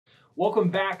Welcome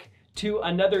back to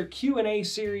another Q&A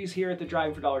series here at the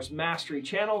Driving for Dollars Mastery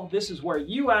channel. This is where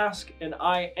you ask and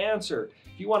I answer.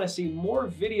 If you want to see more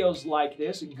videos like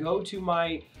this, go to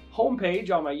my homepage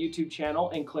on my YouTube channel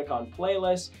and click on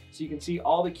playlists so you can see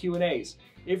all the Q&As.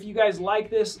 If you guys like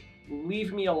this,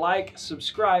 leave me a like,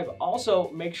 subscribe. Also,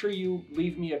 make sure you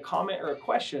leave me a comment or a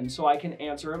question so I can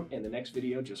answer them in the next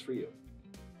video just for you.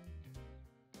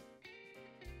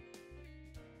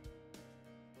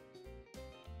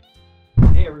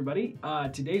 Hey everybody,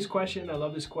 today's question, I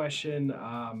love this question.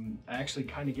 I actually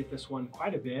kind of get this one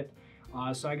quite a bit.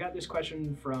 So I got this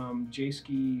question from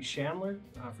Jaski Chandler.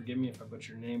 Forgive me if I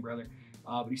butchered your name, brother.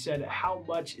 But he said, how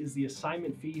much is the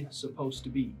assignment fee supposed to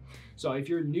be? So if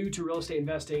you're new to real estate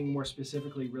investing, more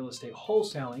specifically real estate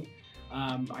wholesaling,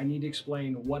 I need to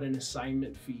explain what an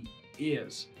assignment fee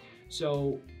is.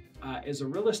 So as a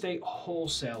real estate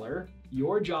wholesaler,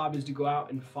 your job is to go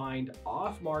out and find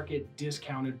off-market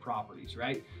discounted properties,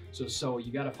 right? So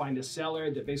you got to find a seller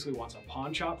that basically wants a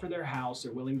pawn shop for their house.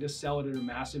 They're willing to sell it at a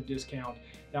massive discount.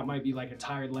 That might be like a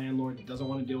tired landlord that doesn't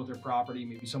want to deal with their property.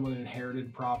 Maybe someone that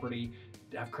inherited property,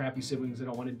 they have crappy siblings that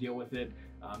don't want to deal with it.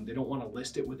 They don't want to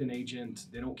list it with an agent.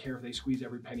 They don't care if they squeeze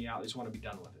every penny out. They just want to be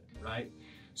done with it, right?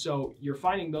 So you're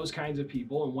finding those kinds of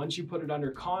people, and once you put it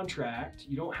under contract,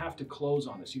 you don't have to close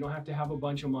on this. You don't have to have a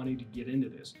bunch of money to get into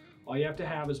this. All you have to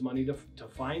have is money to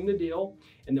find the deal,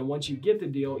 and then once you get the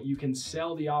deal, you can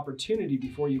sell the opportunity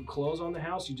before you close on the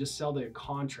house. You just sell the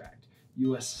contract.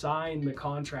 You assign the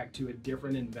contract to a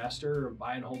different investor, or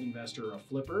buy and hold investor, or a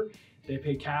flipper. They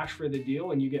pay cash for the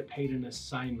deal, and you get paid an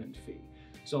assignment fee.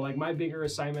 So like my bigger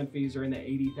assignment fees are in the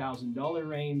 $80,000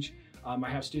 range.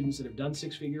 I have students that have done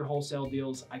six-figure wholesale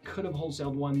deals. I could have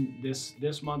wholesaled one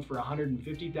this month for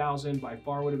 $150,000. By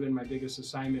far would have been my biggest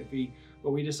assignment fee,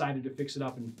 but we decided to fix it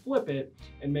up and flip it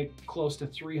and make close to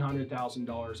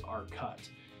 $300,000 our cut.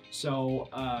 So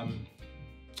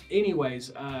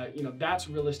anyways, that's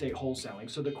real estate wholesaling.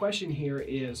 So the question here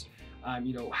is,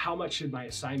 how much should my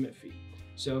assignment fee?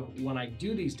 So when I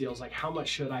do these deals, like how much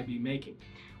should I be making?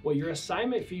 Well, your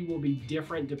assignment fee will be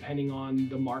different depending on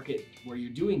the market where you're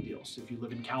doing deals. If you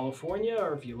live in California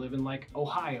or if you live in like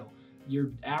Ohio, your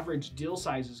average deal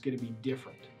size is going to be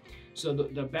different. So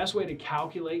the best way to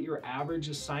calculate your average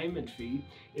assignment fee,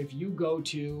 if you go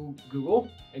to Google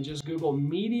and just Google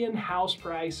median house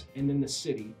price and then the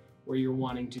city where you're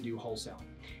wanting to do wholesaling,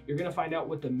 you're going to find out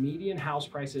what the median house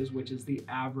price is, which is the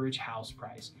average house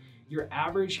price. Your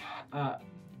average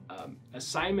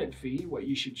assignment fee, what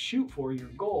you should shoot for, your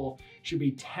goal should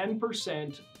be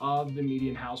 10% of the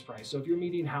median house price. So if your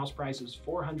median house price is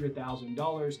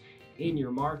 $400,000 in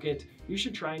your market, you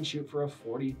should try and shoot for a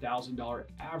 $40,000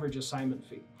 average assignment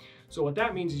fee. So what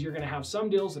that means is you're going to have some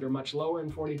deals that are much lower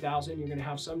than $40,000. You're going to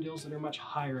have some deals that are much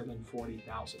higher than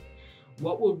 $40,000.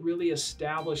 What will really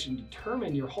establish and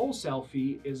determine your wholesale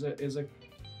fee is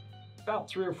about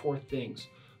 3 or 4 things.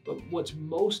 But what's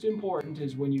most important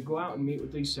is when you go out and meet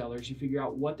with these sellers, you figure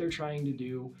out what they're trying to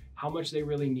do, how much they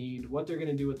really need, what they're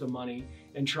going to do with the money,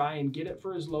 and try and get it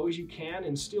for as low as you can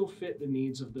and still fit the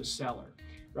needs of the seller,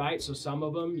 right? So some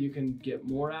of them you can get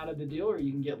more out of the deal or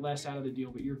you can get less out of the deal,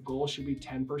 but your goal should be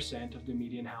 10% of the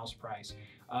median house price.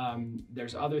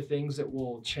 There's other things that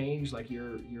will change, like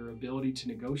your ability to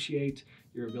negotiate,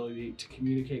 your ability to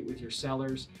communicate with your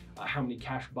sellers, how many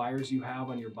cash buyers you have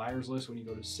on your buyers list when you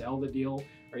go to sell the deal.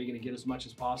 Are you going to get as much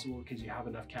as possible because you have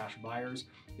enough cash buyers?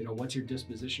 What's your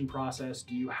disposition process?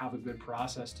 Do you have a good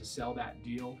process to sell that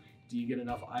deal? Do you get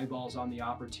enough eyeballs on the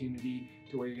opportunity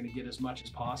to where you're going to get as much as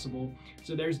possible?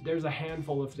 So there's a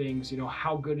handful of things.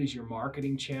 How good is your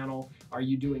marketing channel? Are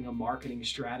you doing a marketing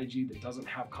strategy that doesn't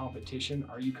have competition?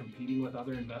 Are you competing with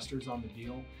other investors on the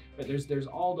deal? But there's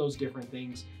all those different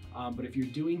things. But if you're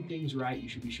doing things right, you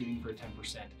should be shooting for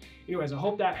 10%. Anyways, I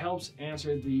hope that helps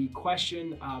answer the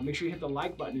question. Make sure you hit the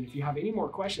like button. And if you have any more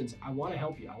questions, I want to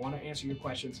help you. I want to answer your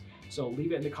questions. So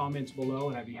leave it in the comments below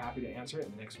and I'd be happy to answer it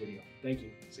in the next video. Thank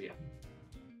you. See ya.